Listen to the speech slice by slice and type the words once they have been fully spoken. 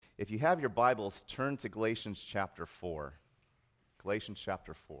If you have your Bibles, turn to Galatians chapter 4. Galatians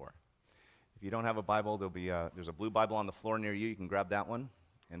chapter 4. If you don't have a Bible, there's a blue Bible on the floor near you. You can grab that one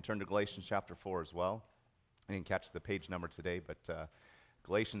and turn to Galatians chapter 4 as well. I didn't catch the page number today, but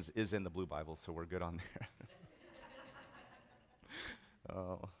Galatians is in the blue Bible, so we're good on there.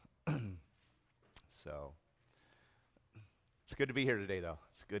 So, it's good to be here today, though.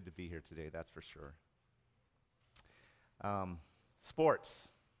 It's good to be here today, that's for sure. Sports.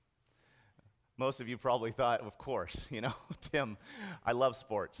 Most of you probably thought, of course, Tim, I love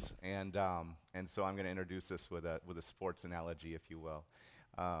sports, and so I'm going to introduce this with a sports analogy, if you will.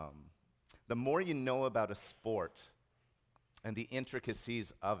 The more you know about a sport and the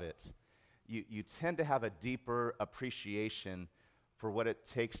intricacies of it, you tend to have a deeper appreciation for what it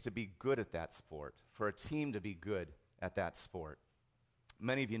takes to be good at that sport, for a team to be good at that sport.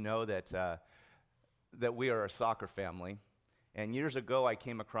 Many of you know that we are a soccer family. And years ago, I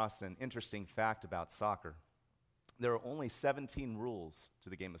came across an interesting fact about soccer. There are only 17 rules to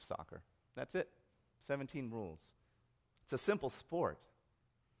the game of soccer. That's it, 17 rules. It's a simple sport.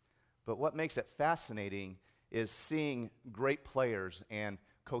 But what makes it fascinating is seeing great players and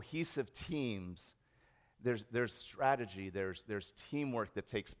cohesive teams. There's strategy, there's teamwork that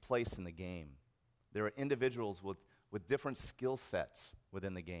takes place in the game. There are individuals with different skill sets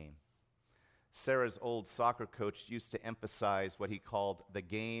within the game. Sarah's old soccer coach used to emphasize what he called the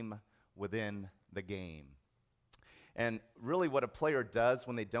game within the game. And really what a player does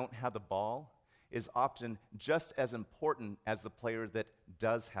when they don't have the ball is often just as important as the player that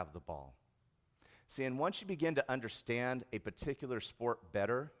does have the ball. See, and once you begin to understand a particular sport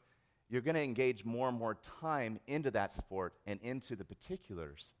better, you're going to engage more and more time into that sport and into the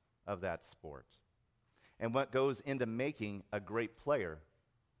particulars of that sport. And what goes into making a great player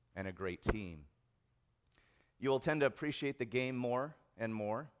and a great team. You will tend to appreciate the game more and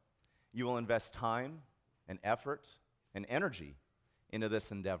more. You will invest time and effort and energy into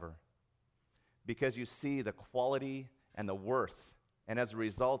this endeavor because you see the quality and the worth, and as a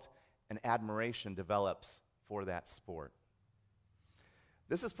result, an admiration develops for that sport.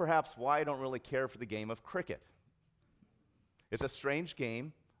 This is perhaps why I don't really care for the game of cricket. It's a strange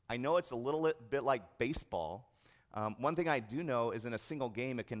game. I know it's a little bit like baseball. One thing I do know is in a single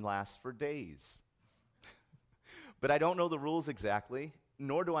game, it can last for days. But I don't know the rules exactly,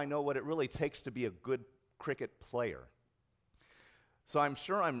 nor do I know what it really takes to be a good cricket player. So I'm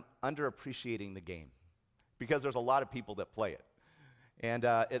sure I'm underappreciating the game because there's a lot of people that play it. And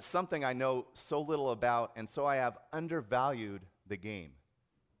it's something I know so little about, and so I have undervalued the game.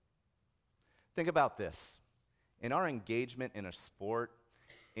 Think about this. In our engagement in a sport,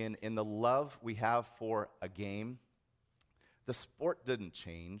 in the love we have for a game, the sport didn't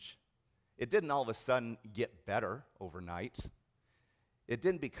change. It didn't all of a sudden get better overnight. It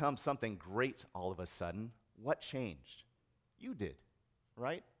didn't become something great all of a sudden. What changed? You did,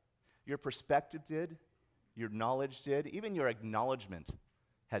 right? Your perspective did. Your knowledge did. Even your acknowledgement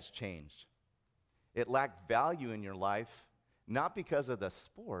has changed. It lacked value in your life, not because of the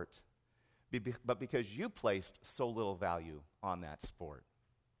sport, but because you placed so little value on that sport,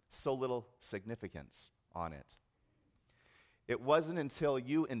 so little significance on it. It wasn't until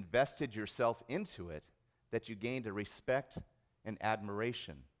you invested yourself into it that you gained a respect and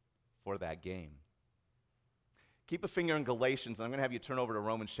admiration for that game. Keep a finger in Galatians. I'm going to have you turn over to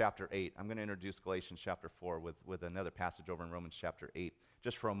Romans chapter 8. I'm going to introduce Galatians chapter 4 with another passage over in Romans chapter 8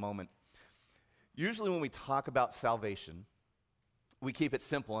 just for a moment. Usually when we talk about salvation, we keep it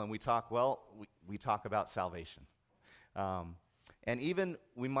simple and we talk about salvation. And even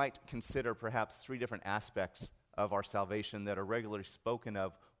we might consider perhaps three different aspects of our salvation that are regularly spoken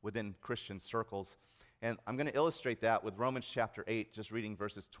of within Christian circles. And I'm going to illustrate that with Romans chapter 8, just reading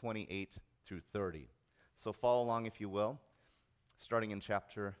verses 28 through 30. So follow along if you will, starting in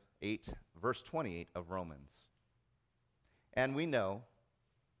chapter 8, verse 28 of Romans. And we know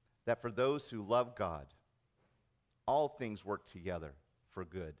that for those who love God, all things work together for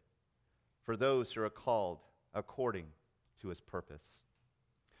good, for those who are called according to his purpose.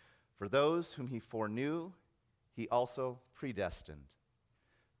 For those whom he foreknew, he also predestined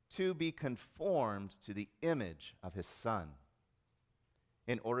to be conformed to the image of his Son,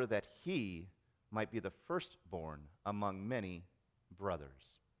 in order that he might be the firstborn among many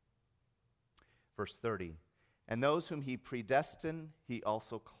brothers. Verse 30, and those whom he predestined, he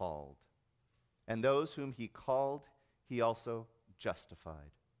also called. And those whom he called, he also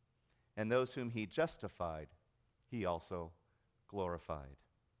justified. And those whom he justified, he also glorified.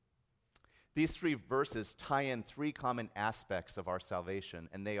 These three verses tie in three common aspects of our salvation,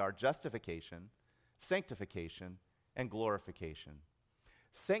 and they are justification, sanctification, and glorification.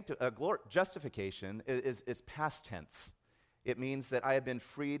 Justification is past tense. It means that I have been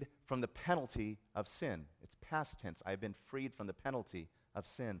freed from the penalty of sin. It's past tense. I have been freed from the penalty of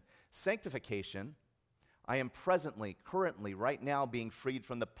sin. Sanctification, I am presently, currently, right now being freed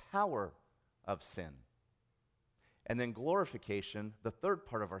from the power of sin. And then glorification, the third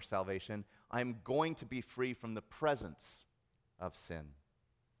part of our salvation, I'm going to be free from the presence of sin.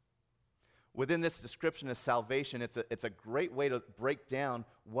 Within this description of salvation, it's a great way to break down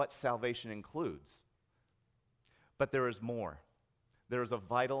what salvation includes. But there is more. There is a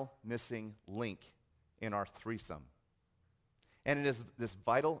vital missing link in our threesome. And it is this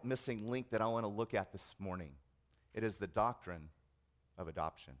vital missing link that I want to look at this morning. It is the doctrine of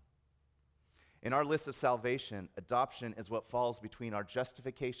adoption. In our list of salvation, adoption is what falls between our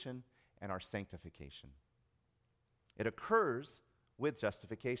justification and our sanctification. It occurs with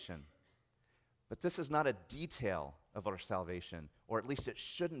justification. But this is not a detail of our salvation, or at least it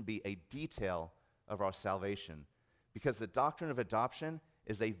shouldn't be a detail of our salvation, because the doctrine of adoption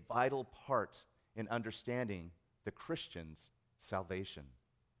is a vital part in understanding the Christian's salvation.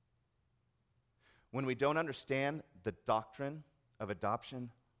 When we don't understand the doctrine of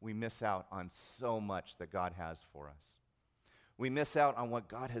adoption, we miss out on so much that God has for us. We miss out on what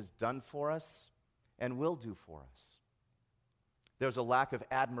God has done for us and will do for us. There's a lack of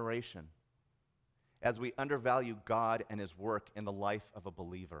admiration as we undervalue God and His work in the life of a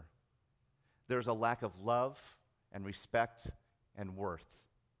believer. There's a lack of love and respect and worth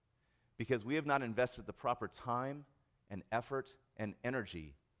because we have not invested the proper time and effort and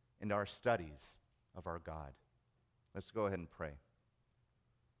energy into our studies of our God. Let's go ahead and pray.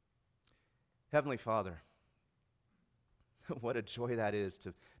 Heavenly Father, what a joy that is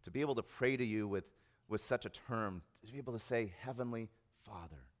to be able to pray to you with such a term, to be able to say, Heavenly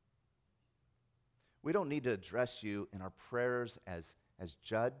Father. We don't need to address you in our prayers as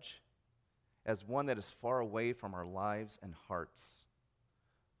judge, as one that is far away from our lives and hearts.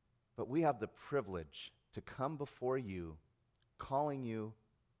 But we have the privilege to come before you, calling you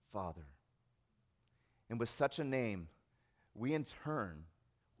Father. And with such a name, we in turn,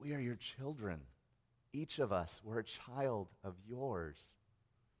 we are your children. Each of us, we're a child of yours.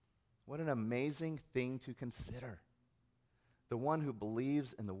 What an amazing thing to consider. The one who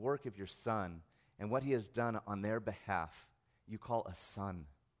believes in the work of your Son and what He has done on their behalf, you call a son,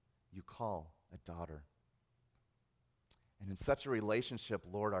 you call a daughter. And in such a relationship,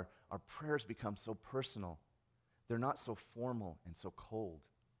 Lord, our prayers become so personal. They're not so formal and so cold.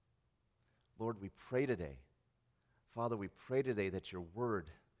 Lord, we pray today, Father, we pray today that your word,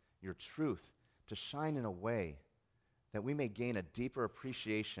 your truth, to shine in a way that we may gain a deeper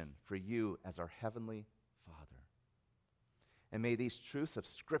appreciation for you as our heavenly Father. And may these truths of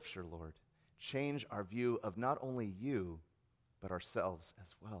Scripture, Lord, change our view of not only you, but ourselves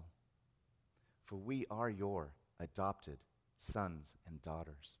as well. For we are your adopted sons and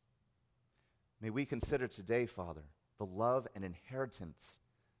daughters. May we consider today, Father, the love and inheritance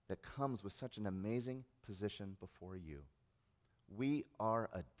that comes with such an amazing position before you. We are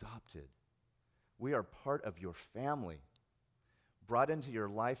adopted. We are part of your family, brought into your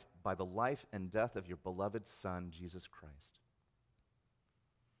life by the life and death of your beloved Son, Jesus Christ.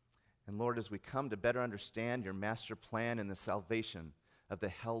 And Lord, as we come to better understand your master plan in the salvation of the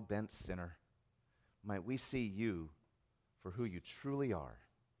hell-bent sinner, might we see you for who you truly are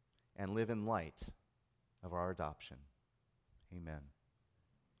and live in light of our adoption. Amen.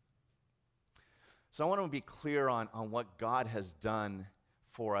 So I want to be clear on what God has done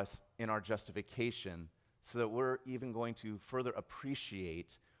for us in our justification so that we're even going to further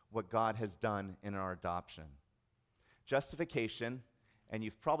appreciate what God has done in our adoption. Justification, and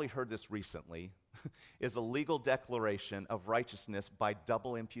you've probably heard this recently, is a legal declaration of righteousness by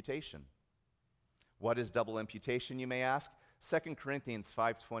double imputation. What is double imputation, you may ask? 2 Corinthians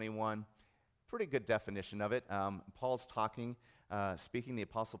 5:21, pretty good definition of it. Paul's speaking the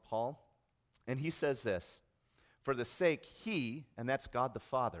Apostle Paul, and he says this, for the sake he, and that's God the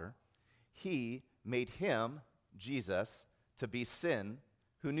Father, he made him, Jesus, to be sin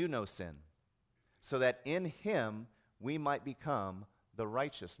who knew no sin, so that in him we might become the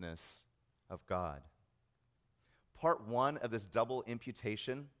righteousness of God. Part one of this double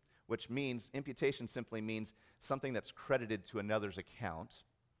imputation, which means, imputation simply means something that's credited to another's account,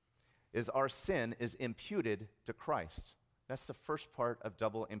 is our sin is imputed to Christ. That's the first part of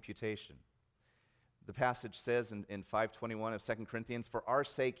double imputation. The passage says in 5:21 of 2 Corinthians, for our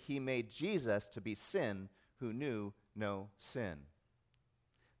sake he made Jesus to be sin who knew no sin.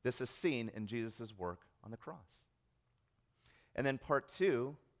 This is seen in Jesus' work on the cross. And then part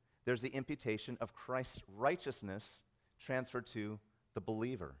two, there's the imputation of Christ's righteousness transferred to the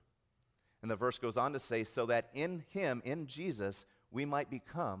believer. And the verse goes on to say, so that in him, in Jesus, we might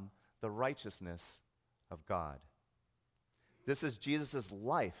become the righteousness of God. This is Jesus'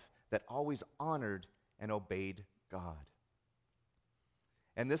 life that always honored and obeyed God.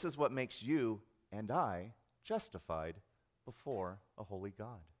 And this is what makes you and I justified before a holy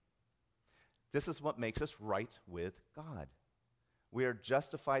God. This is what makes us right with God. We are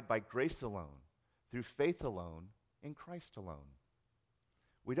justified by grace alone, through faith alone, in Christ alone.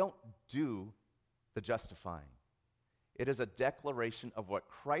 We don't do the justifying. It is a declaration of what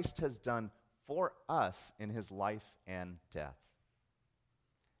Christ has done for us in his life and death.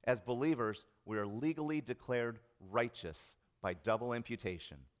 As believers, we are legally declared righteous by double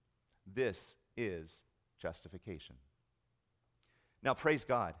imputation. This is justification. Now, praise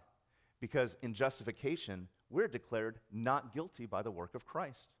God, because in justification, we're declared not guilty by the work of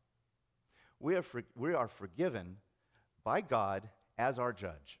Christ. We are forgiven by God as our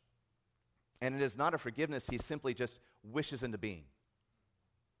judge. And it is not a forgiveness he simply just wishes into being.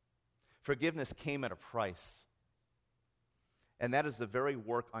 Forgiveness came at a price. And that is the very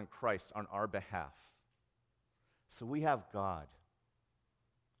work on Christ on our behalf. So we have God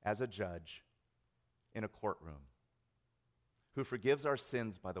as a judge in a courtroom who forgives our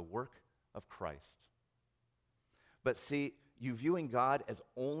sins by the work of Christ. But see, you viewing God as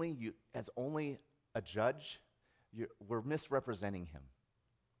only a judge, we're misrepresenting him.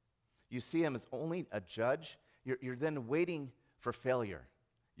 You see him as only a judge, you're then waiting for failure.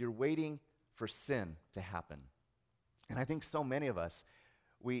 You're waiting for sin to happen. And I think so many of us,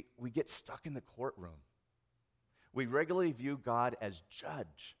 we get stuck in the courtroom. We regularly view God as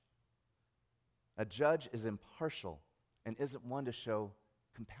judge. A judge is impartial and isn't one to show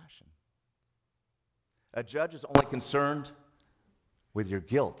compassion. A judge is only concerned with your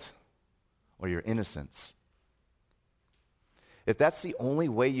guilt or your innocence. If that's the only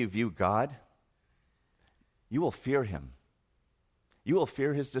way you view God, you will fear him. You will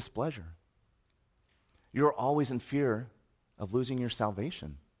fear his displeasure. You're always in fear of losing your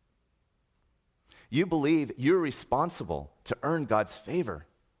salvation. You believe you're responsible to earn God's favor,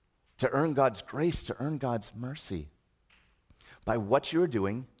 to earn God's grace, to earn God's mercy by what you're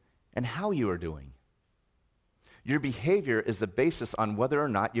doing and how you are doing. Your behavior is the basis on whether or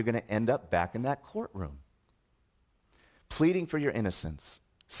not you're going to end up back in that courtroom, pleading for your innocence,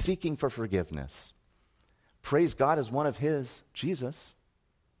 seeking for forgiveness. Praise God as one of his, Jesus.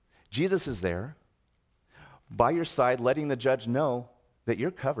 Jesus is there by your side, letting the judge know that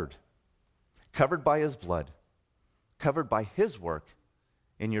you're covered by his blood, covered by his work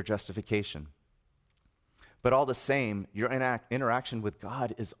in your justification. But all the same, your interaction with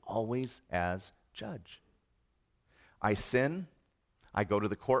God is always as judge. I sin, I go to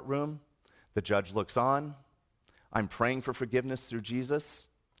the courtroom, the judge looks on, I'm praying for forgiveness through Jesus,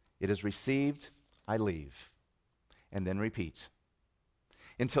 it is received, I leave, and then repeat.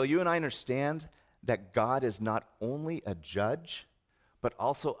 Until you and I understand that God is not only a judge, but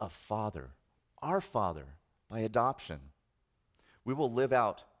also a father, our Father by adoption, we will live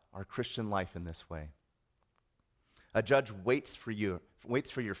out our Christian life in this way. A judge waits for your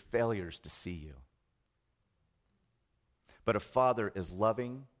failures to see you. But a father is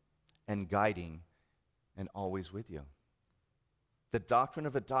loving and guiding and always with you. The doctrine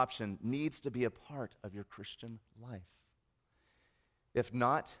of adoption needs to be a part of your Christian life. If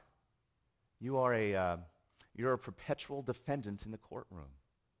not, you're a perpetual defendant in the courtroom.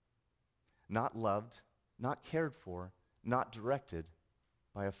 Not loved, not cared for, not directed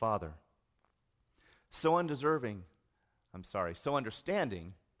by a father. So understanding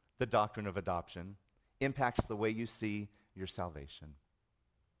the doctrine of adoption impacts the way you see your salvation.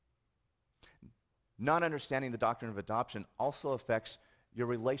 Not understanding the doctrine of adoption also affects your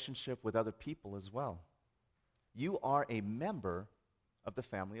relationship with other people as well. You are a member of the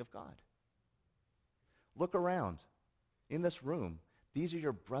family of God. Look around. In this room, these are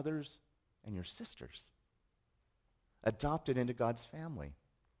your brothers and your sisters, adopted into God's family.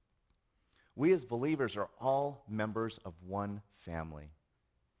 We as believers are all members of one family.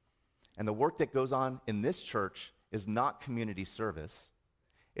 And the work that goes on in this church is not community service.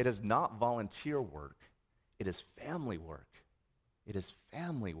 It is not volunteer work. It is family work. It is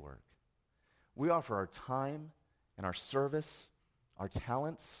family work. We offer our time and our service, our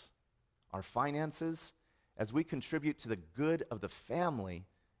talents, our finances, as we contribute to the good of the family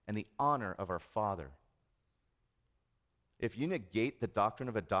and the honor of our Father. If you negate the doctrine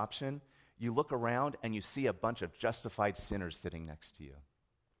of adoption, you look around and you see a bunch of justified sinners sitting next to you.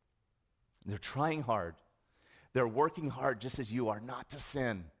 They're trying hard. They're working hard just as you are not to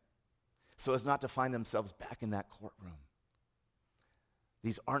sin, so as not to find themselves back in that courtroom.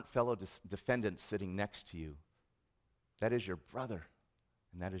 These aren't fellow defendants sitting next to you. That is your brother,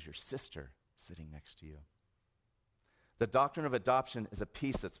 and that is your sister sitting next to you. The doctrine of adoption is a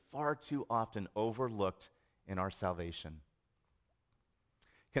piece that's far too often overlooked in our salvation.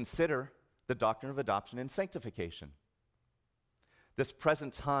 Consider the doctrine of adoption and sanctification. This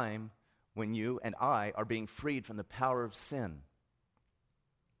present time when you and I are being freed from the power of sin.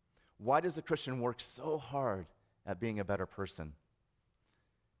 Why does the Christian work so hard at being a better person?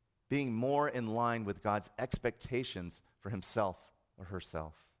 Being more in line with God's expectations for himself or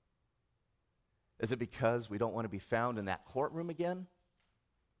herself. Is it because we don't want to be found in that courtroom again?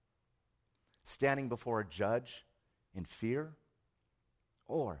 Standing before a judge in fear?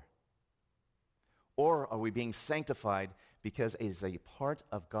 Or are we being sanctified because as a part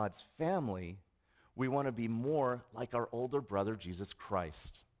of God's family, we want to be more like our older brother, Jesus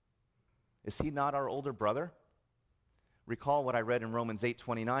Christ? Is he not our older brother? Recall what I read in Romans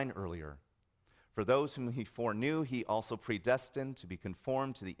 8:29 earlier. For those whom he foreknew, he also predestined to be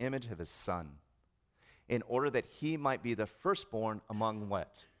conformed to the image of his Son, in order that he might be the firstborn among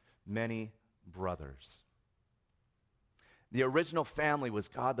what? Many brothers. The original family was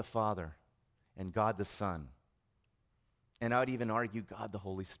God the Father and God the Son. And I would even argue God the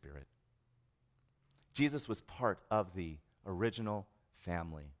Holy Spirit. Jesus was part of the original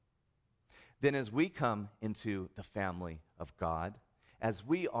family. Then as we come into the family of God, as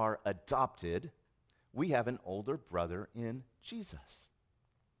we are adopted, we have an older brother in Jesus.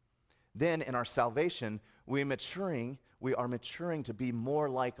 Then in our salvation, we are maturing to be more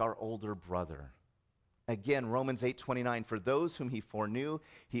like our older brother. Again, Romans 8:29, for those whom he foreknew,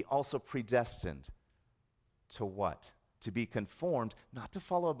 he also predestined to what? To be conformed, not to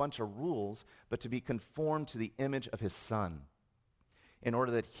follow a bunch of rules, but to be conformed to the image of his Son, in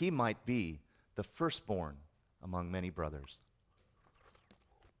order that he might be the firstborn among many brothers.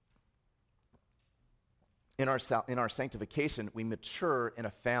 In our sanctification, we mature in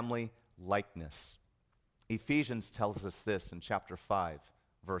a family likeness. Ephesians tells us this in chapter 5,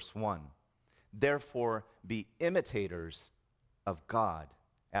 verse 1. Therefore, be imitators of God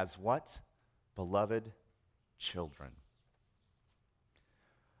as what? Beloved children.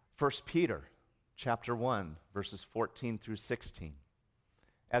 1 Peter chapter 1, verses 14 through 16.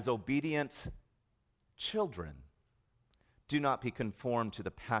 As obedient children, do not be conformed to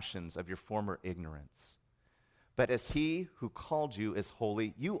the passions of your former ignorance. But as he who called you is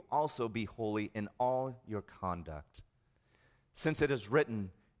holy, you also be holy in all your conduct. Since it is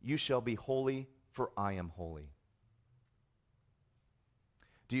written, you shall be holy, for I am holy.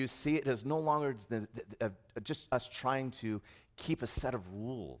 Do you see it as no longer just us trying to keep a set of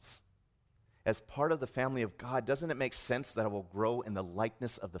rules? As part of the family of God, doesn't it make sense that it will grow in the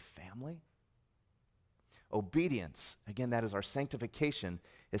likeness of the family? Obedience, again, that is our sanctification,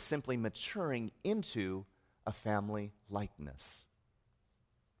 is simply maturing into a family likeness.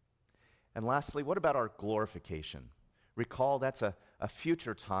 And lastly, what about our glorification? Recall that's a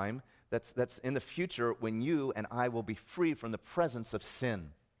future time. That's in the future when you and I will be free from the presence of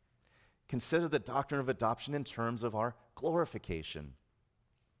sin. Consider the doctrine of adoption in terms of our glorification.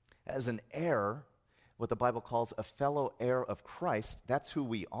 As an heir, what the Bible calls a fellow heir of Christ, that's who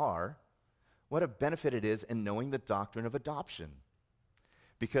we are. What a benefit it is in knowing the doctrine of adoption,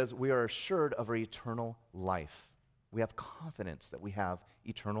 because we are assured of our eternal life. We have confidence that we have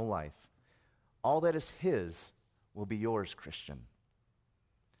eternal life. All that is his will be yours, Christian.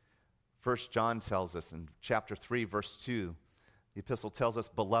 1 John tells us in chapter 3, verse 2, the epistle tells us,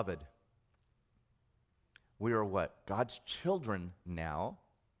 beloved, we are what? God's children now,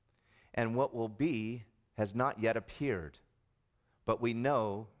 and what will be has not yet appeared. But we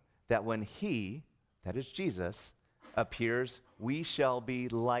know that when he, that is Jesus, appears, we shall be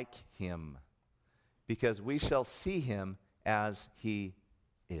like him, because we shall see him as he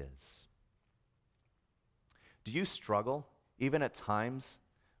is. Do you struggle, even at times,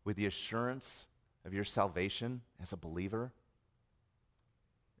 with the assurance of your salvation as a believer?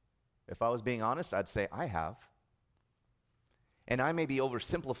 If I was being honest, I'd say I have. And I may be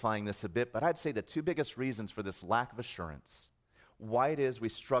oversimplifying this a bit, but I'd say the two biggest reasons for this lack of assurance, why it is we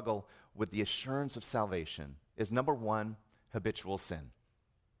struggle with the assurance of salvation, is number one, habitual sin.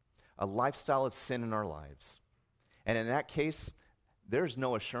 A lifestyle of sin in our lives. And in that case, there's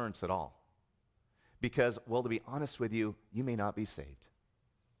no assurance at all. Because, well, to be honest with you, you may not be saved.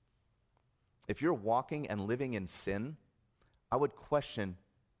 If you're walking and living in sin, I would question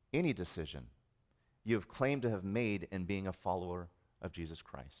any decision you have claimed to have made in being a follower of Jesus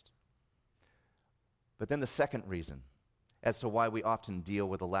Christ. But then the second reason as to why we often deal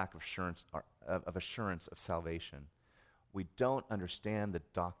with a lack of assurance of salvation, we don't understand the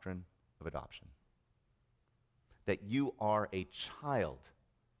doctrine of adoption. That you are a child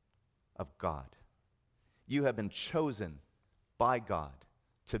of God. You have been chosen by God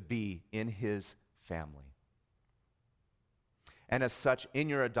to be in his family. And as such, in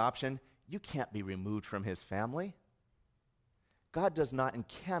your adoption, you can't be removed from his family. God does not and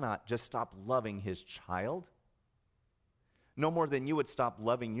cannot just stop loving his child, no more than you would stop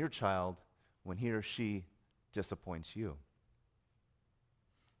loving your child when he or she disappoints you.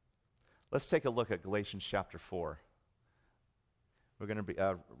 Let's take a look at Galatians chapter 4. We're going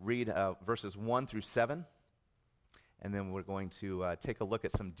to read verses 1 through 7, and then we're going to take a look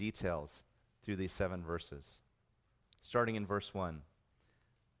at some details through these 7 verses. Starting in verse 1.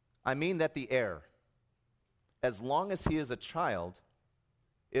 I mean that the heir, as long as he is a child,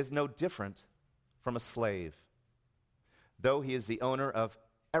 is no different from a slave, though he is the owner of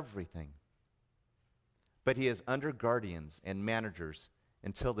everything. But he is under guardians and managers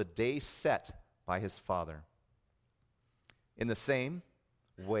until the day set by his father. In the same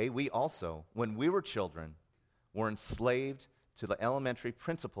way, we also, when we were children, were enslaved to the elementary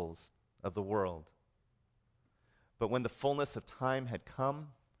principles of the world. But when the fullness of time had come,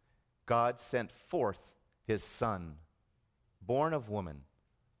 God sent forth his Son, born of woman,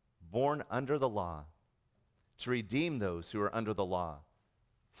 born under the law, to redeem those who are under the law,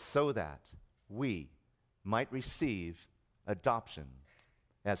 so that we might receive adoption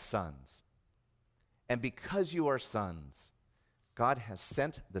as sons. And because you are sons, God has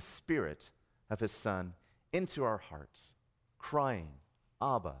sent the Spirit of his Son into our hearts, crying,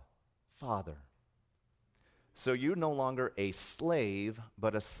 Abba, Father. So you're no longer a slave,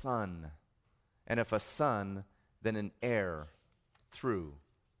 but a son. And if a son, then an heir through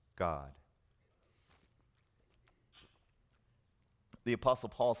God. The Apostle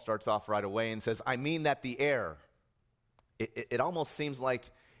Paul starts off right away and says, I mean that the heir. It almost seems like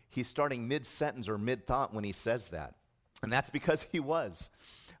he's starting mid-sentence or mid-thought when he says that. And that's because he was.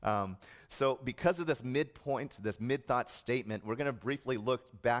 So because of this midpoint, this mid-thought statement, we're going to briefly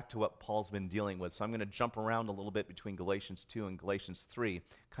look back to what Paul's been dealing with. So I'm going to jump around a little bit between Galatians 2 and Galatians 3,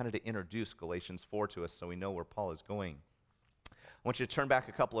 kind of to introduce Galatians 4 to us so we know where Paul is going. I want you to turn back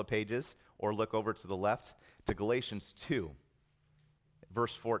a couple of pages or look over to the left to Galatians 2,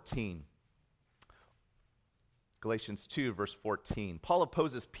 verse 14. Galatians 2, verse 14. Paul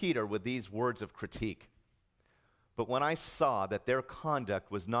opposes Peter with these words of critique. But when I saw that their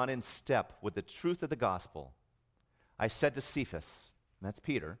conduct was not in step with the truth of the gospel, I said to Cephas, and that's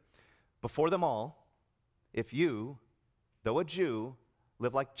Peter, before them all, if you, though a Jew,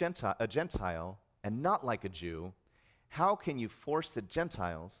 live like a Gentile and not like a Jew, how can you force the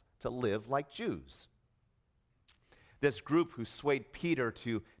Gentiles to live like Jews? This group who swayed Peter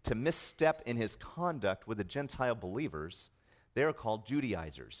to misstep in his conduct with the Gentile believers, they are called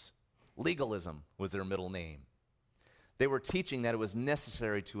Judaizers. Legalism was their middle name. They were teaching that it was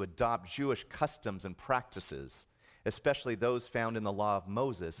necessary to adopt Jewish customs and practices, especially those found in the law of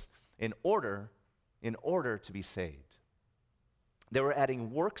Moses, in order to be saved. They were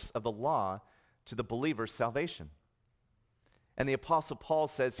adding works of the law to the believer's salvation. And the Apostle Paul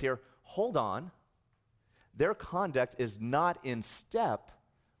says here, hold on, their conduct is not in step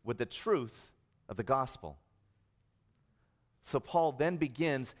with the truth of the gospel. So Paul then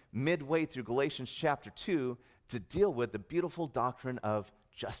begins midway through Galatians chapter 2 to deal with the beautiful doctrine of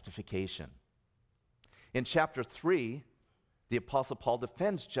justification. In chapter 3, the Apostle Paul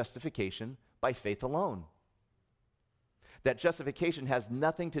defends justification by faith alone. That justification has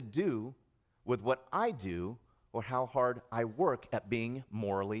nothing to do with what I do or how hard I work at being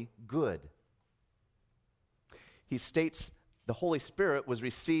morally good. He states the Holy Spirit was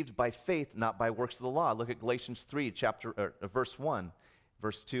received by faith, not by works of the law. Look at Galatians 3, verse 1,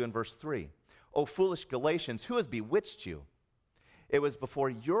 verse 2, and verse 3. O foolish Galatians, who has bewitched you? It was before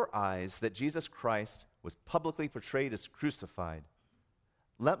your eyes that Jesus Christ was publicly portrayed as crucified.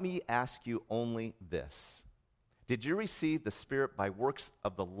 Let me ask you only this. Did you receive the Spirit by works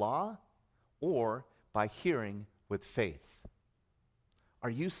of the law or by hearing with faith? Are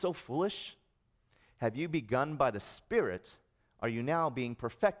you so foolish? Have you begun by the Spirit? Are you now being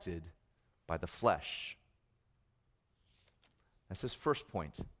perfected by the flesh? That's his first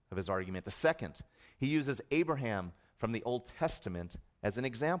point of his argument. The second, he uses Abraham from the Old Testament as an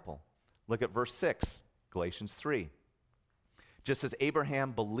example. Look at verse 6, Galatians 3. Just as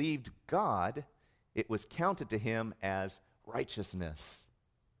Abraham believed God, it was counted to him as righteousness.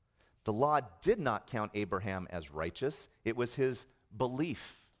 The law did not count Abraham as righteous. It was his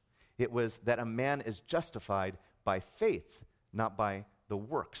belief. It was that a man is justified by faith, not by the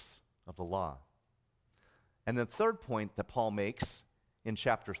works of the law. And the third point that Paul makes in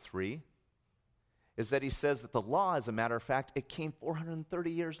chapter 3 is that he says that the law, as a matter of fact, it came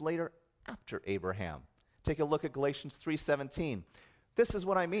 430 years later after Abraham. Take a look at Galatians 3:17. This is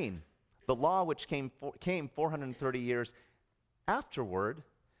what I mean. The law, which came 430 years afterward,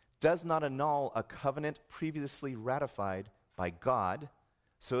 does not annul a covenant previously ratified by God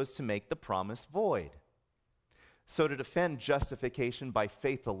so as to make the promise void. So to defend justification by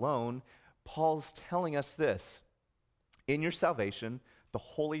faith alone, Paul's telling us this: in your salvation, the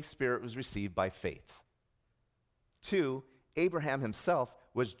Holy Spirit was received by faith. 2, Abraham himself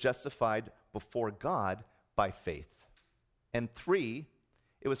was justified before God by faith. And 3,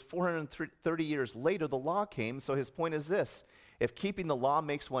 it was 430 years later the law came, so his point is this: if keeping the law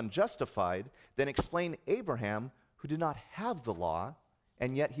makes one justified, then explain Abraham, who did not have the law,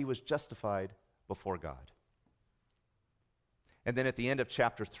 and yet he was justified before God. And then at the end of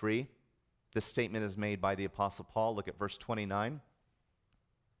chapter 3, this statement is made by the Apostle Paul. Look at verse 29.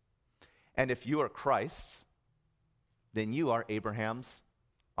 And if you are Christ's, then you are Abraham's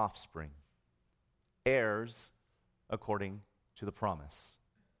offspring, heirs according to the promise.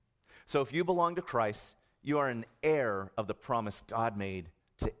 So if you belong to Christ, you are an heir of the promise God made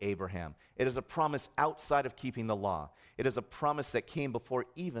to Abraham. It is a promise outside of keeping the law. It is a promise that came before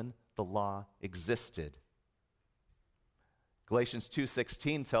even the law existed. Galatians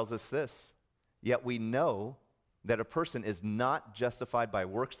 2:16 tells us this: yet we know that a person is not justified by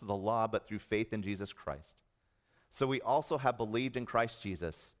works of the law, but through faith in Jesus Christ. So we also have believed in Christ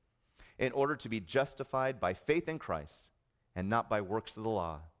Jesus, in order to be justified by faith in Christ, and not by works of the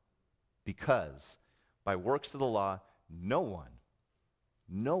law, because by works of the law, no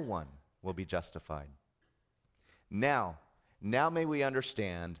one will be justified. Now may we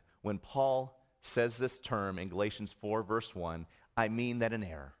understand when Paul says this term in Galatians 4, verse 1, I mean that an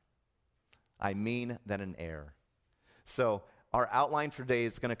heir. I mean that an heir. So our outline for today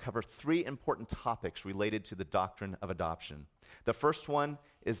is going to cover 3 important topics related to the doctrine of adoption. The first one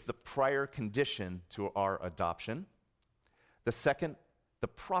is the prior condition to our adoption. The second, the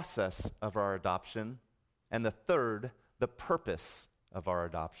process of our adoption. And the third, the purpose of our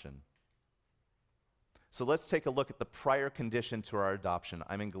adoption. So let's take a look at the prior condition to our adoption.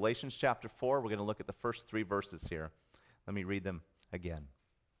 I'm in Galatians chapter 4. We're going to look at the first 3 verses here. Let me read them again.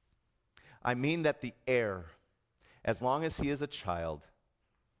 I mean that the heir, as long as he is a child,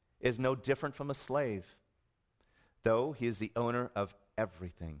 is no different from a slave, though he is the owner of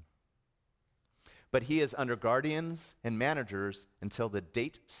everything. But he is under guardians and managers until the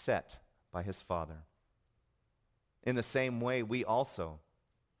date set by his father. In the same way, we also,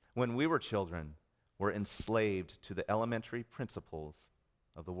 when we were children, were enslaved to the elementary principles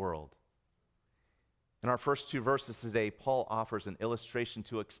of the world. In our first 2 verses today, Paul offers an illustration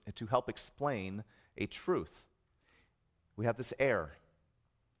to help explain a truth. We have this heir.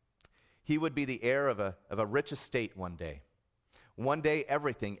 He would be the heir of a rich estate one day. One day,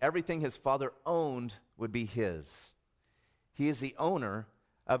 everything his father owned would be his. He is the owner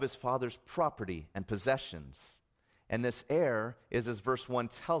of his father's property and possessions. And this heir is, as verse 1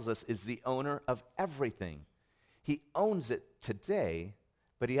 tells us, is the owner of everything. He owns it today,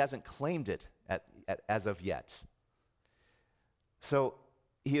 but he hasn't claimed it as of yet. So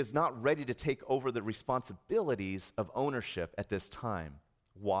he is not ready to take over the responsibilities of ownership at this time.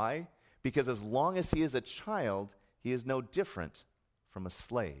 Why? Because as long as he is a child, he is no different from a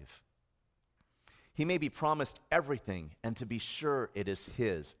slave. He may be promised everything, and to be sure it is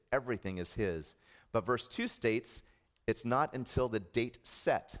his. Everything is his. But verse 2 states, it's not until the date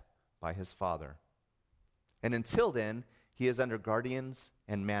set by his father. And until then, he is under guardians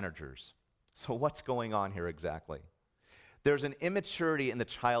and managers. So what's going on here exactly? There's an immaturity in the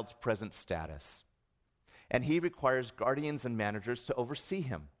child's present status, and he requires guardians and managers to oversee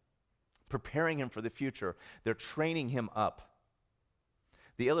him, preparing him for the future. They're training him up.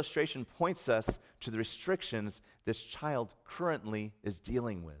 The illustration points us to the restrictions this child currently is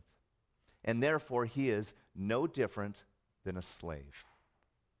dealing with, and therefore he is no different than a slave.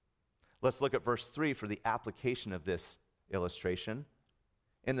 Let's look at verse 3 for the application of this illustration.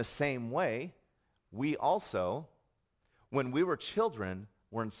 In the same way, we also, when we were children,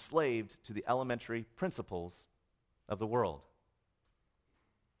 were enslaved to the elementary principles of the world.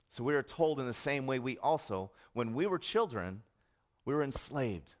 So we are told in the same way we also, when we were children, we were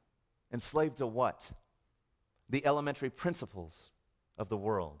enslaved. Enslaved to what? The elementary principles of the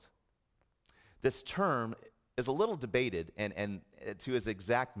world. This term is a little debated and to its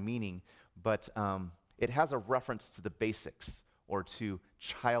exact meaning, but it has a reference to the basics or to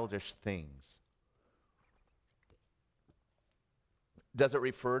childish things. Does it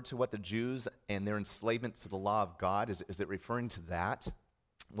refer to what the Jews and their enslavement to the law of God? Is it referring to that?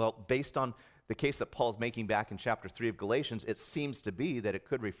 Well, based on the case that Paul's making back in chapter 3 of Galatians, it seems to be that it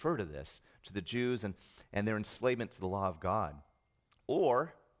could refer to this, to the Jews and their enslavement to the law of God.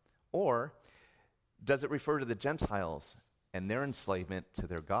 Or does it refer to the Gentiles and their enslavement to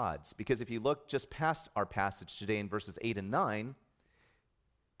their gods? Because if you look just past our passage today in verses 8 and 9,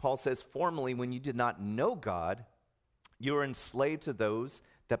 Paul says, "Formerly, when you did not know God, you were enslaved to those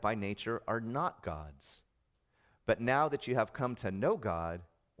that by nature are not gods. But now that you have come to know God,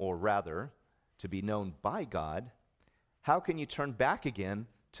 or rather, to be known by God, how can you turn back again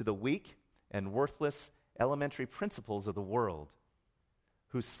to the weak and worthless elementary principles of the world,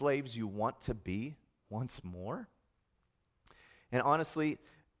 whose slaves you want to be once more?" And honestly,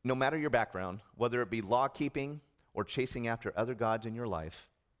 no matter your background, whether it be law-keeping or chasing after other gods in your life,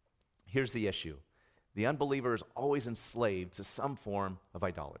 here's the issue. The unbeliever is always enslaved to some form of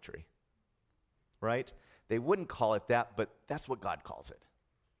idolatry, right? They wouldn't call it that, but that's what God calls it.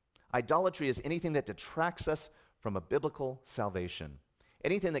 Idolatry is anything that detracts us from a biblical salvation,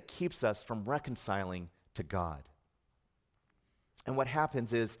 anything that keeps us from reconciling to God. And what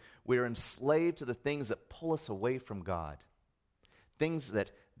happens is we're enslaved to the things that pull us away from God, things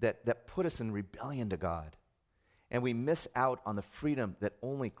that put us in rebellion to God, and we miss out on the freedom that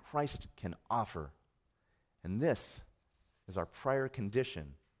only Christ can offer. And this is our prior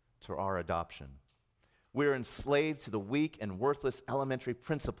condition to our adoption. We're enslaved to the weak and worthless elementary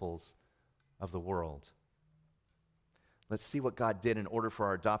principles of the world. Let's see what God did in order for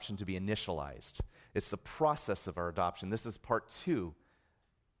our adoption to be initialized. It's the process of our adoption. This is part 2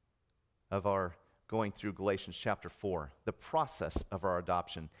 of our going through Galatians chapter 4, the process of our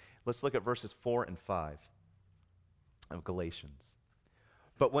adoption. Let's look at verses 4 and 5 of Galatians.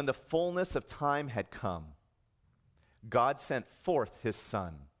 "But when the fullness of time had come, God sent forth his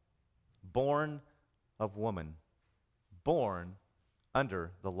Son, born of woman, born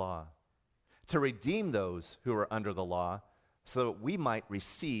under the law, to redeem those who are under the law, so that we might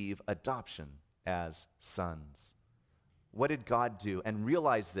receive adoption as sons." What did God do? And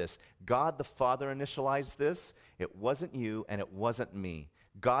realize this, God the Father initialized this. It wasn't you and it wasn't me.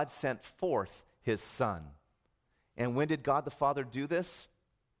 God sent forth his Son. And when did God the Father do this?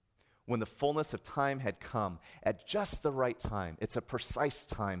 When the fullness of time had come, at just the right time. It's a precise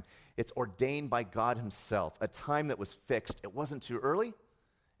time. It's ordained by God himself, a time that was fixed. It wasn't too early,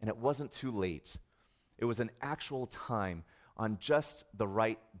 and it wasn't too late. It was an actual time on just the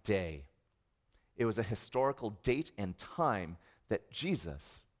right day. It was a historical date and time that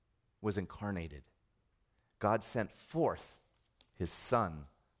Jesus was incarnated. God sent forth his Son,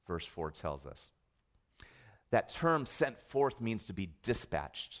 verse 4 tells us. That term "sent forth" means to be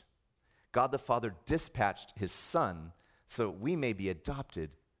dispatched. God the Father dispatched his Son so we may be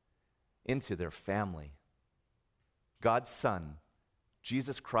adopted into their family. God's Son,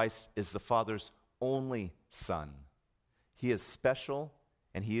 Jesus Christ, is the Father's only Son. He is special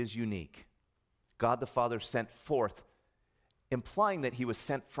and he is unique. God the Father sent forth, implying that he was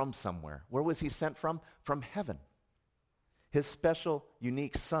sent from somewhere. Where was he sent from? From heaven. His special,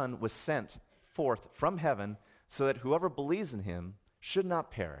 unique Son was sent forth from heaven so that whoever believes in him should not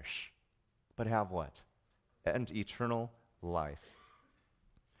perish, but have what? And eternal life.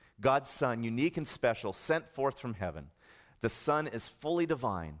 God's Son, unique and special, sent forth from heaven. The Son is fully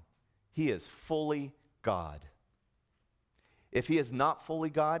divine. He is fully God. If he is not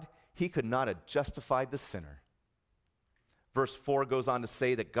fully God, he could not have justified the sinner. Verse 4 goes on to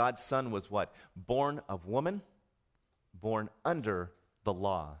say that God's Son was what? Born of woman, born under the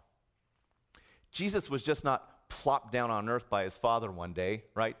law. Jesus was just not plopped down on earth by his Father one day,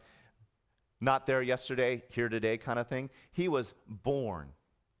 right? Not there yesterday, here today kind of thing. He was born.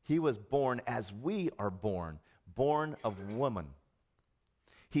 He was born as we are born of woman.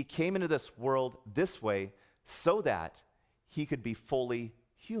 He came into this world this way so that he could be fully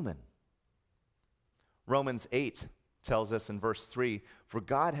human. Romans 8 tells us in verse 3, "For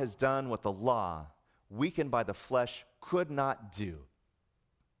God has done what the law, weakened by the flesh, could not do,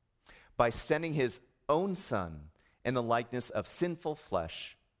 by sending his own Son in the likeness of sinful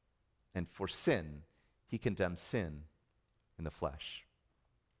flesh, and for sin, he condemned sin in the flesh."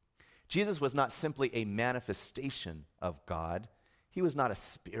 Jesus was not simply a manifestation of God. He was not a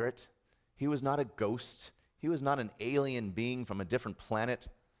spirit. He was not a ghost. He was not an alien being from a different planet.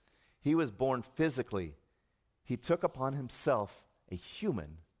 He was born physically. He took upon himself a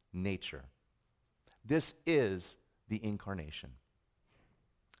human nature. This is the incarnation.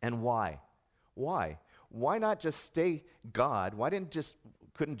 And why? Why? Why not just stay God?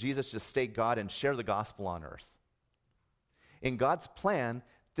 Couldn't Jesus just stay God and share the gospel on earth? In God's plan,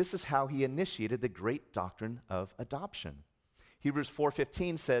 this is how he initiated the great doctrine of adoption. Hebrews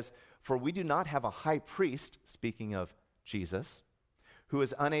 4:15 says, "For we do not have a high priest," speaking of Jesus, "who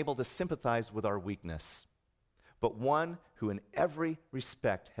is unable to sympathize with our weakness, but one who in every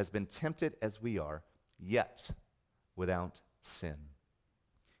respect has been tempted as we are, yet without sin."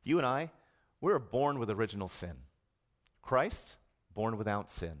 You and I, we were born with original sin. Christ, born without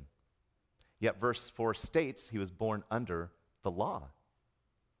sin. Yet verse 4 states he was born under the law.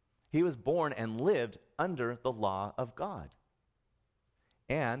 He was born and lived under the law of God.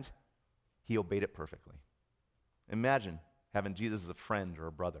 And he obeyed it perfectly. Imagine having Jesus as a friend or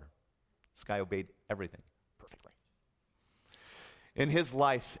a brother. This guy obeyed everything perfectly. In his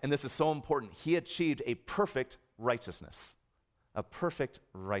life, and this is so important, he achieved a perfect righteousness. A perfect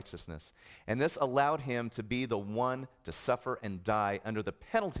righteousness. And this allowed him to be the one to suffer and die under the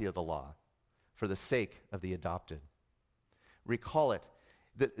penalty of the law for the sake of the adopted. Recall it,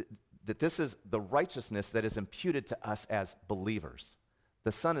 that this is the righteousness that is imputed to us as believers.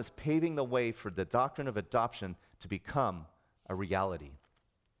 The Son is paving the way for the doctrine of adoption to become a reality.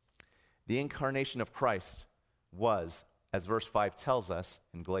 The incarnation of Christ was, as verse 5 tells us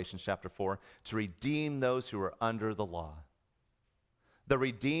in Galatians chapter 4, to redeem those who are under the law. The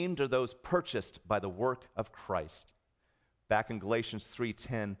redeemed are those purchased by the work of Christ. Back in Galatians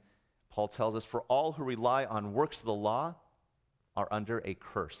 3:10, Paul tells us, "For all who rely on works of the law are under a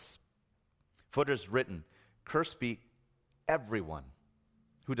curse. For it is written, cursed be everyone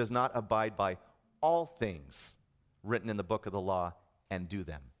who does not abide by all things written in the book of the law and do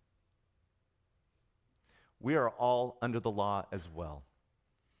them." We are all under the law as well.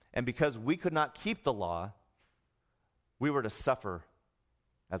 And because we could not keep the law, we were to suffer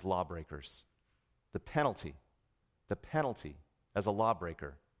as lawbreakers. The penalty as a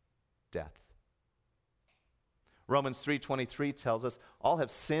lawbreaker, death. Romans 3:23 tells us, all have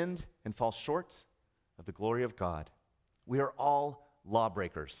sinned and fall short of the glory of God. We are all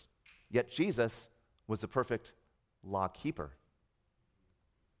lawbreakers, yet Jesus was the perfect lawkeeper.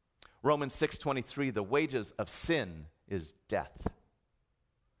 Romans 6:23, the wages of sin is death.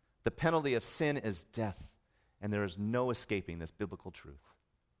 The penalty of sin is death, and there is no escaping this biblical truth.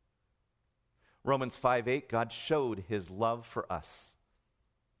 Romans 5:8, God showed his love for us.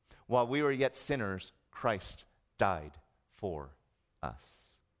 While we were yet sinners, Christ died for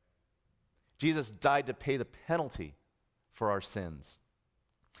us. Jesus died to pay the penalty for our sins.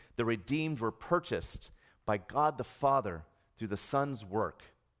 The redeemed were purchased by God the Father through the Son's work.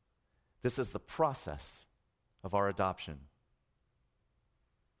 This is the process of our adoption.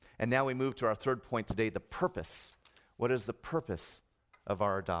 And now we move to our third point today, the purpose. What is the purpose of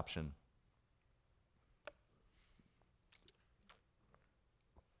our adoption?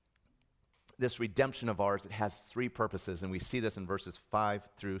 This redemption of ours, it has three purposes, and we see this in verses 5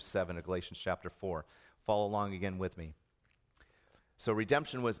 through 7 of Galatians chapter 4. Follow along again with me. So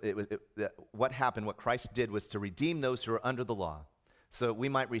redemption what happened, what Christ did was to redeem those who are under the law, so that we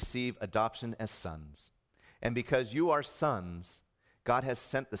might receive adoption as sons. And because you are sons, God has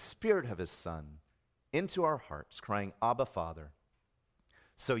sent the Spirit of his Son into our hearts, crying, Abba, Father.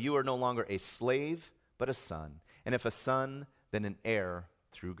 So you are no longer a slave, but a son. And if a son, then an heir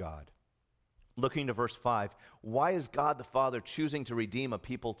through God. Looking to verse 5, why is God the Father choosing to redeem a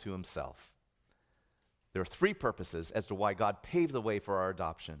people to himself? There are three purposes as to why God paved the way for our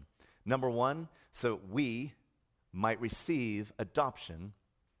adoption. Number one, so we might receive adoption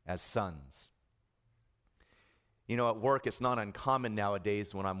as sons. You know, at work, it's not uncommon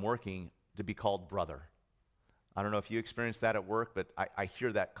nowadays when I'm working to be called brother. I don't know if you experience that at work, but I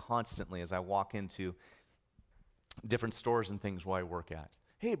hear that constantly as I walk into different stores and things where I work at.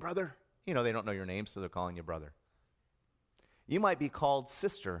 Hey, brother. You know, they don't know your name, so they're calling you brother. You might be called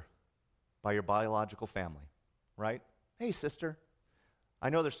sister by your biological family, right? Hey, sister.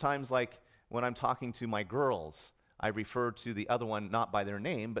 I know there's times like when I'm talking to my girls, I refer to the other one not by their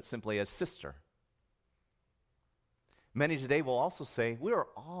name, but simply as sister. Many today will also say, we are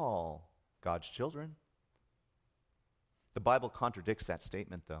all God's children. The Bible contradicts that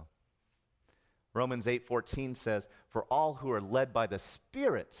statement, though. Romans 8:14 says, for all who are led by the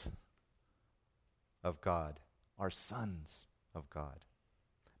Spirit of God are sons of God.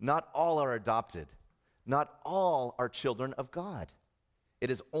 Not all are adopted. Not all are children of God. It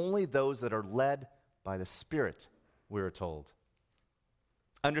is only those that are led by the Spirit, we are told.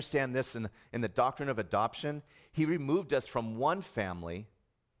 Understand this in the doctrine of adoption. He removed us from one family.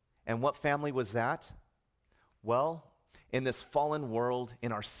 And what family was that? Well, in this fallen world,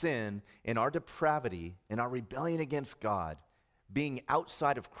 in our sin, in our depravity, in our rebellion against God, being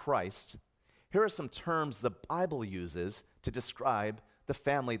outside of Christ, here are some terms the Bible uses to describe the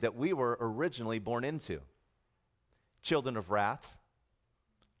family that we were originally born into. Children of wrath,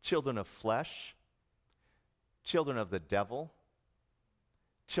 children of flesh, children of the devil,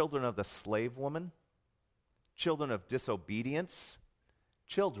 children of the slave woman, children of disobedience,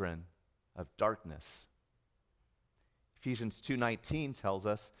 children of darkness. Ephesians 2:19 tells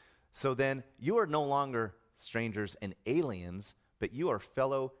us, so then you are no longer strangers and aliens, but you are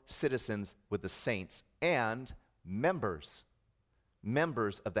fellow citizens with the saints and members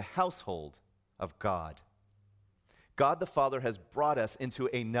of the household of God. God the Father has brought us into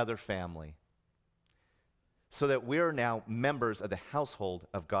another family, so that we are now members of the household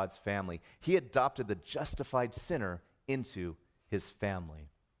of God's family. He adopted the justified sinner into his family.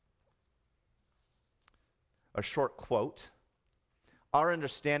 A short quote: our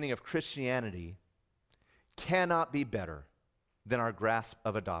understanding of Christianity cannot be better than our grasp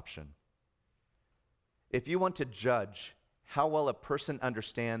of adoption. If you want to judge how well a person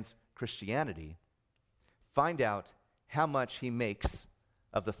understands Christianity, find out how much he makes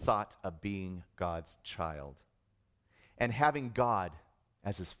of the thought of being God's child and having God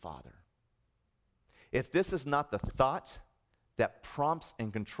as his father. If this is not the thought that prompts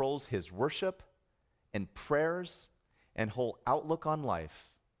and controls his worship and prayers and whole outlook on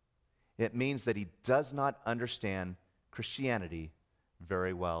life, it means that he does not understand Christianity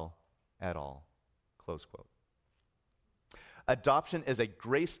very well at all. Close quote. Adoption is a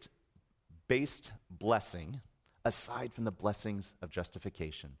grace-based blessing aside from the blessings of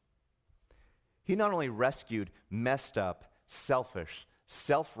justification. He not only rescued messed up, selfish,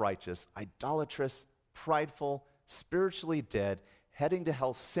 self-righteous, idolatrous, prideful, spiritually dead, heading to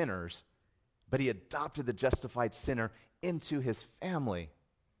hell sinners, but he adopted the justified sinner into his family.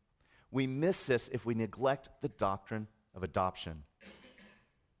 We miss this if we neglect the doctrine of adoption.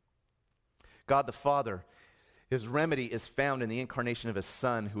 God the Father, his remedy is found in the incarnation of his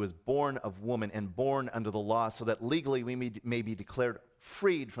Son, who is born of woman and born under the law, so that legally we may be declared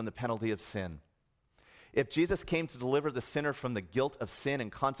freed from the penalty of sin. If Jesus came to deliver the sinner from the guilt of sin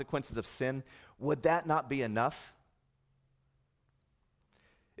and consequences of sin, would that not be enough?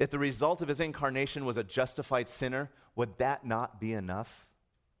 If the result of his incarnation was a justified sinner, would that not be enough?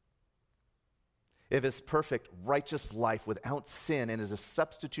 If his perfect, righteous life without sin and as a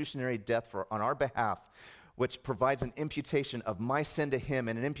substitutionary death on our behalf, which provides an imputation of my sin to him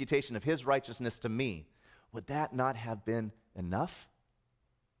and an imputation of his righteousness to me, would that not have been enough?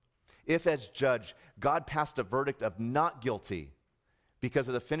 If as judge, God passed a verdict of not guilty because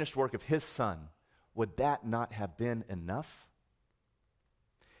of the finished work of his Son, would that not have been enough?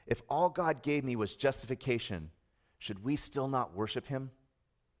 If all God gave me was justification, should we still not worship him?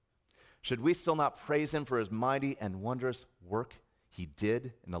 Should we still not praise him for his mighty and wondrous work he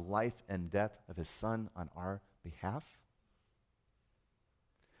did in the life and death of his Son on our behalf?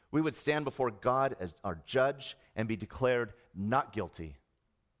 We would stand before God as our judge and be declared not guilty.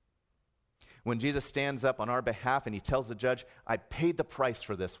 When Jesus stands up on our behalf and he tells the judge, I paid the price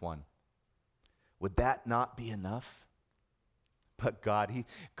for this one, would that not be enough? But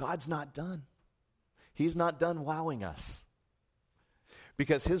God's not done. He's not done wowing us.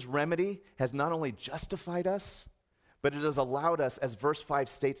 Because his remedy has not only justified us, but it has allowed us, as verse 5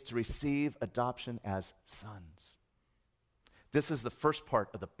 states, to receive adoption as sons. This is the first part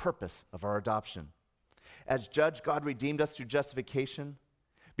of the purpose of our adoption. As judge, God redeemed us through justification.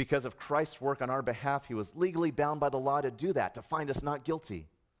 Because of Christ's work on our behalf, he was legally bound by the law to do that, to find us not guilty.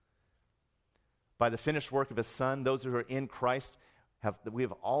 By the finished work of his Son, those who are in Christ, we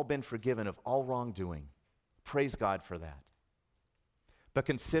have all been forgiven of all wrongdoing. Praise God for that. But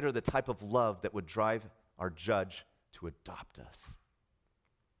consider the type of love that would drive our judge to adopt us.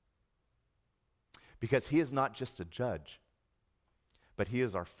 Because he is not just a judge, but he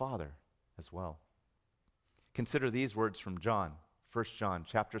is our Father as well. Consider these words from John, 1 John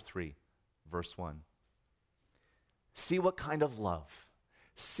chapter 3, verse 1. See what kind of love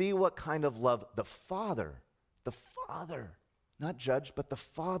the Father, not judge, but the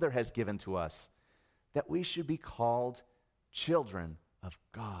Father has given to us, that we should be called children of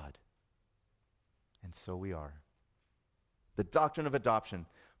God. And so we are. The doctrine of adoption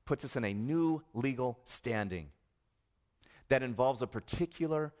puts us in a new legal standing that involves a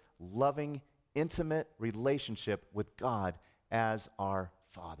particular, loving, intimate relationship with God as our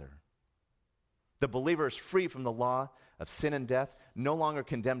Father. The believer is free from the law of sin and death, no longer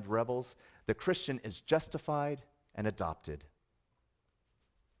condemned rebels. The Christian is justified and adopted.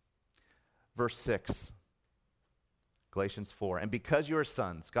 Verse 6, Galatians 4, and because you are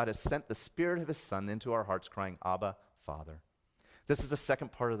sons, God has sent the Spirit of his Son into our hearts, crying, Abba, Father. This is the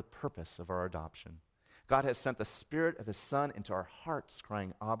second part of the purpose of our adoption. God has sent the Spirit of his Son into our hearts,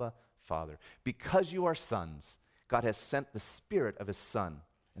 crying, Abba, Father. Because you are sons, God has sent the Spirit of his Son.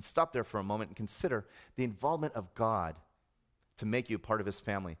 And stop there for a moment and consider the involvement of God to make you part of his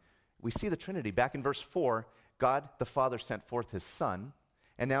family. We see the Trinity. Back in verse 4, God the Father sent forth his Son.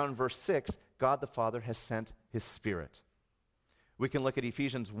 And now in verse 6, God the Father has sent his Spirit. We can look at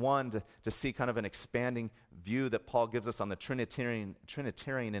Ephesians 1 to see kind of an expanding view that Paul gives us on the Trinitarian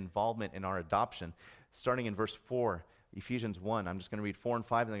involvement in our adoption. Starting in verse 4, Ephesians 1, I'm just going to read 4 and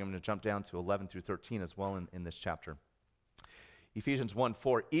 5, and then I'm going to jump down to 11 through 13 as well in this chapter. Ephesians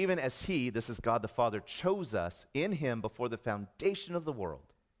 1:4, even as he, this is God the Father, chose us in him before the foundation of the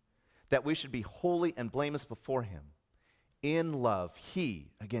world, that we should be holy and blameless before him. In love, he,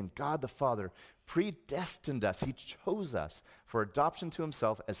 again, God the Father, predestined us. He chose us for adoption to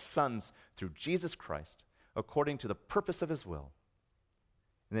himself as sons through Jesus Christ, according to the purpose of his will.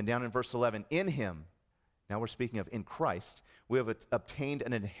 And then down in verse 11, in him, now we're speaking of in Christ, we have obtained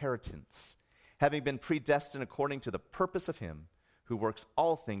an inheritance, having been predestined according to the purpose of him who works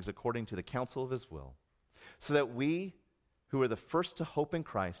all things according to the counsel of his will, so that we who are the first to hope in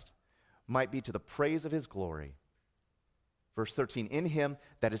Christ might be to the praise of his glory. Verse 13, in him,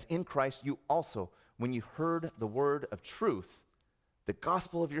 that is in Christ, you also, when you heard the word of truth, the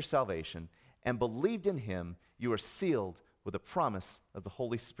gospel of your salvation, and believed in him, you were sealed with the promise of the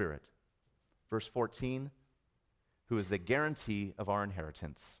Holy Spirit. Verse 14, who is the guarantee of our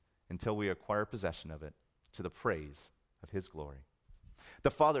inheritance until we acquire possession of it, to the praise of his glory.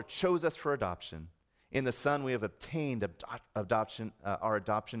 The Father chose us for adoption. In the Son, we have obtained our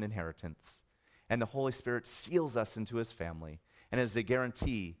adoption inheritance. And the Holy Spirit seals us into his family and is the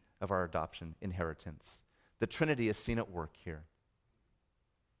guarantee of our adoption inheritance. The Trinity is seen at work here.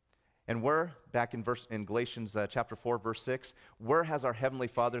 And where, back in Galatians chapter 4, verse 6, where has our Heavenly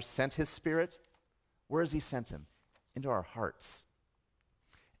Father sent his Spirit? Where has he sent him? Into our hearts.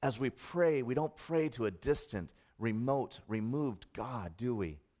 As we pray, we don't pray to a distant, remote, removed God, do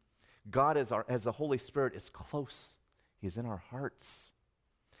we? God, as the Holy Spirit, is close. He's in our hearts.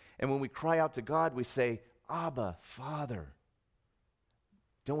 And when we cry out to God, we say, Abba, Father.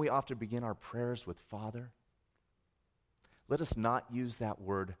 Don't we often begin our prayers with Father? Let us not use that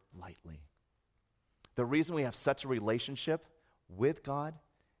word lightly. The reason we have such a relationship with God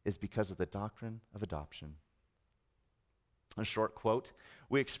is because of the doctrine of adoption. A short quote,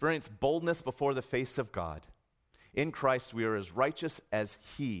 we experience boldness before the face of God. In Christ, we are as righteous as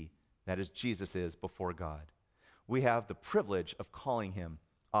he, that is, Jesus is before God. We have the privilege of calling him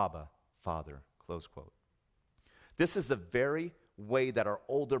Abba, Father, close quote. This is the very way that our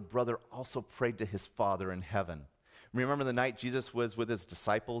older brother also prayed to his Father in heaven. Remember the night Jesus was with his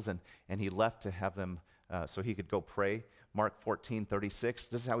disciples and he left to have them so he could go pray? Mark 14:36,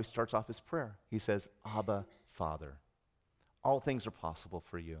 this is how he starts off his prayer. He says, Abba, Father, all things are possible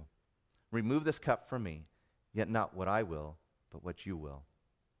for you. Remove this cup from me, yet not what I will, but what you will.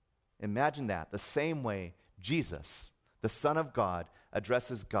 Imagine that, the same way Jesus, the Son of God,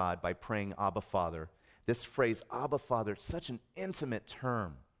 addresses God by praying Abba, Father. This phrase, Abba, Father, it's such an intimate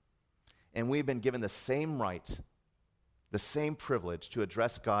term. And we've been given the same right, the same privilege to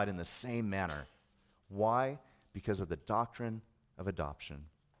address God in the same manner. Why? Because of the doctrine of adoption.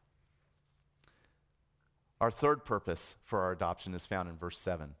 Our third purpose for our adoption is found in verse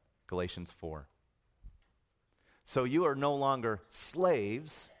 7, Galatians 4. So you are no longer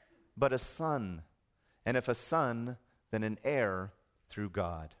slaves, but a son. And if a son, then an heir through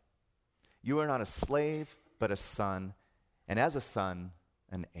God. You are not a slave, but a son, and as a son,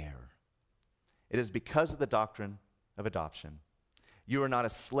 an heir. It is because of the doctrine of adoption. You are not a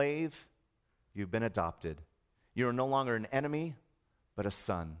slave, you've been adopted. You are no longer an enemy, but a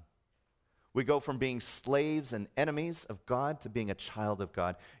son. We go from being slaves and enemies of God to being a child of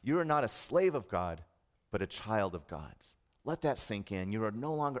God. You are not a slave of God, but a child of God's. Let that sink in. You are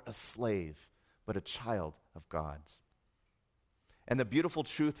no longer a slave, but a child of God's. And the beautiful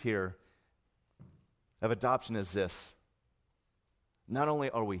truth here of adoption is this. Not only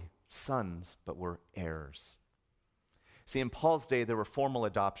are we sons, but we're heirs. See, in Paul's day, there were formal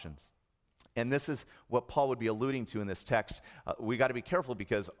adoptions. And this is what Paul would be alluding to in this text. We got to be careful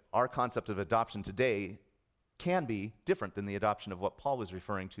because our concept of adoption today can be different than the adoption of what Paul was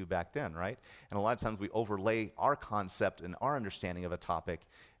referring to back then, right? And a lot of times we overlay our concept and our understanding of a topic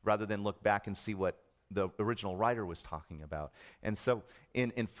rather than look back and see what the original writer was talking about. And so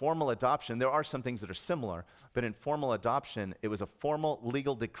in formal adoption, there are some things that are similar, but in formal adoption, it was a formal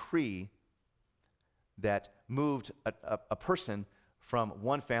legal decree that moved a person from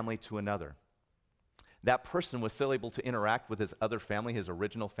one family to another. That person was still able to interact with his other family, his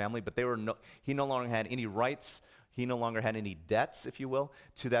original family, but he no longer had any rights, he no longer had any debts, if you will,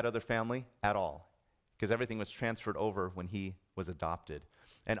 to that other family at all, because everything was transferred over when he was adopted.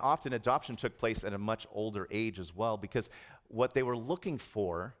 And often adoption took place at a much older age as well, because what they were looking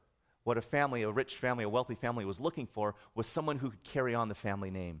for, what a rich family, a wealthy family was looking for, was someone who could carry on the family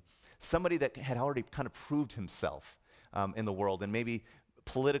name. Somebody that had already kind of proved himself in the world, and maybe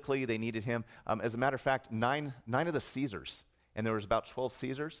politically they needed him. As a matter of fact, nine of the Caesars, and there was about 12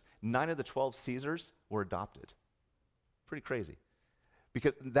 Caesars, 9 of the 12 Caesars were adopted. Pretty crazy.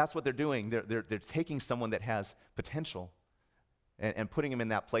 Because that's what they're doing. They're taking someone that has potential and putting him in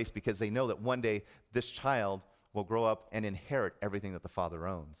that place, because they know that one day this child will grow up and inherit everything that the father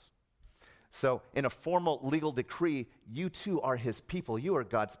owns. So in a formal legal decree, you too are his people. You are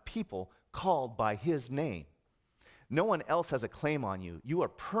God's people called by his name. No one else has a claim on you. You are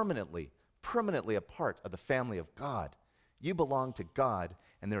permanently a part of the family of God. You belong to God,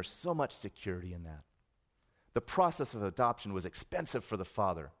 and there's so much security in that. The process of adoption was expensive for the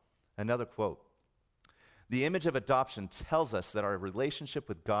father. Another quote: "The image of adoption tells us that our relationship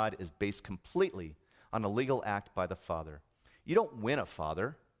with God is based completely on a legal act by the father. You don't win a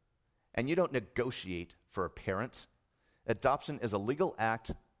father, and you don't negotiate for a parent. Adoption is a legal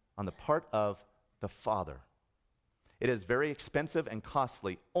act on the part of the father. It is very expensive and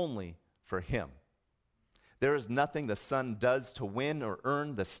costly only for him. There is nothing the son does to win or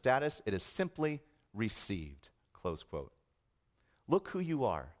earn the status. It is simply received." Close quote. Look who you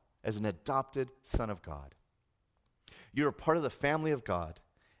are as an adopted son of God. You're a part of the family of God,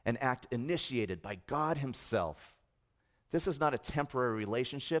 an act initiated by God himself. This is not a temporary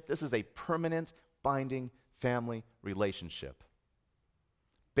relationship. This is a permanent, binding family relationship.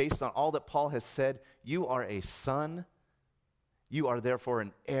 Based on all that Paul has said, you are a son. You are therefore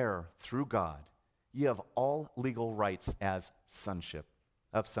an heir through God. You have all legal rights as sonship.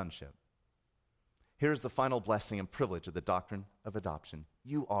 Here's the final blessing and privilege of the doctrine of adoption.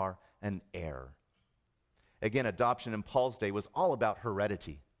 You are an heir. Again, adoption in Paul's day was all about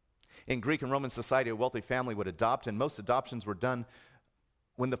heredity. In Greek and Roman society, a wealthy family would adopt, and most adoptions were done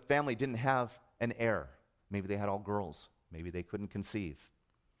when the family didn't have an heir. Maybe they had all girls. Maybe they couldn't conceive.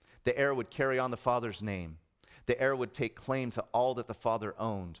 The heir would carry on the father's name. The heir would take claim to all that the father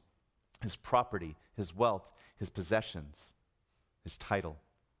owned: his property, his wealth, his possessions, his title.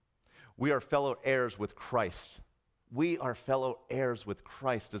 We are fellow heirs with Christ. We are fellow heirs with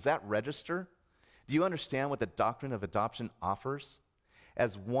Christ. Does that register? Do you understand what the doctrine of adoption offers?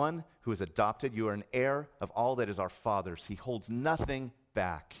 As one who is adopted, you are an heir of all that is our Father's. He holds nothing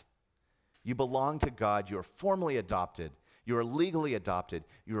back. You belong to God. You are formally adopted. You are legally adopted.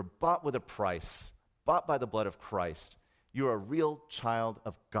 You are bought with a price, bought by the blood of Christ. You are a real child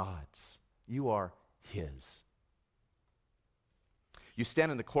of God's. You are his. You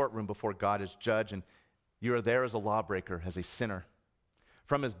stand in the courtroom before God as judge, and you are there as a lawbreaker, as a sinner.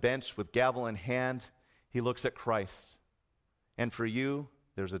 From his bench, with gavel in hand, he looks at Christ. And for you,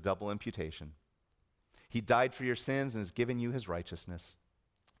 there's a double imputation. He died for your sins and has given you his righteousness.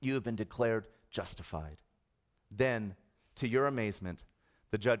 You have been declared justified. Then, to your amazement,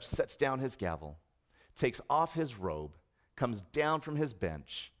 the judge sets down his gavel, takes off his robe, comes down from his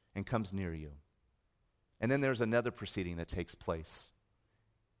bench, and comes near you. And then there's another proceeding that takes place.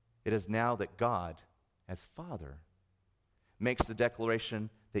 It is now that God, as Father, makes the declaration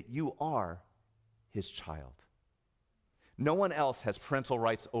that you are his child. No one else has parental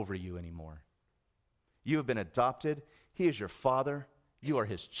rights over you anymore. You have been adopted. He is your father. You are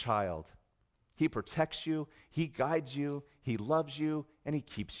his child. He protects you. He guides you. He loves you, and he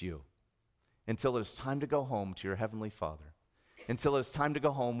keeps you until it is time to go home to your heavenly Father, until it is time to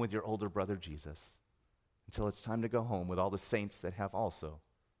go home with your older brother Jesus, until it's time to go home with all the saints that have also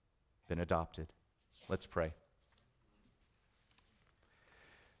been adopted. Let's pray.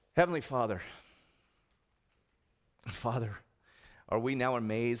 Heavenly Father, are we now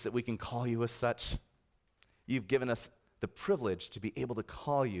amazed that we can call you as such? You've given us the privilege to be able to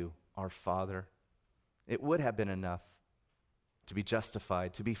call you our Father. It would have been enough to be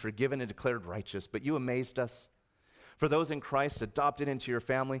justified, to be forgiven and declared righteous, but you amazed us. For those in Christ adopted into your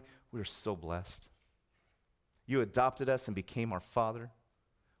family, we are so blessed. You adopted us and became our Father.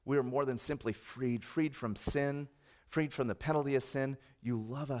 We are more than simply freed from sin, freed from the penalty of sin. You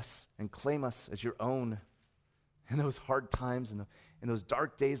love us and claim us as your own. In those hard times and in those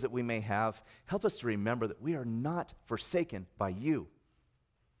dark days that we may have, help us to remember that we are not forsaken by you.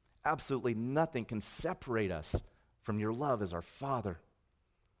 Absolutely nothing can separate us from your love as our Father.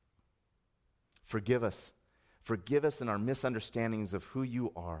 Forgive us. Forgive us in our misunderstandings of who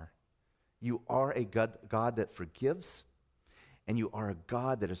you are. You are a God that forgives, and you are a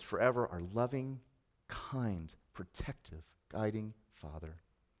God that is forever our loving, kind, protective, guiding Father.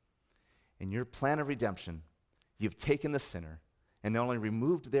 In your plan of redemption, you've taken the sinner and not only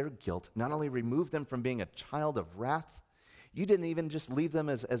removed their guilt, not only removed them from being a child of wrath, you didn't even just leave them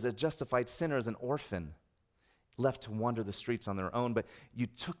as a justified sinner, as an orphan, left to wander the streets on their own, but you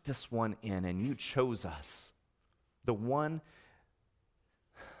took this one in and you chose us. The one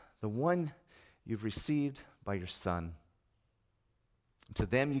you've received by your Son. To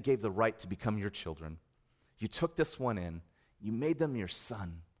them you gave the right to become your children. You took this one in. You made them your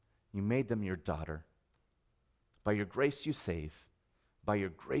son. You made them your daughter. By your grace you save. By your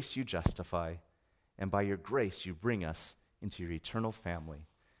grace you justify. And by your grace you bring us into your eternal family.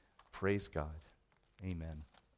 Praise God. Amen.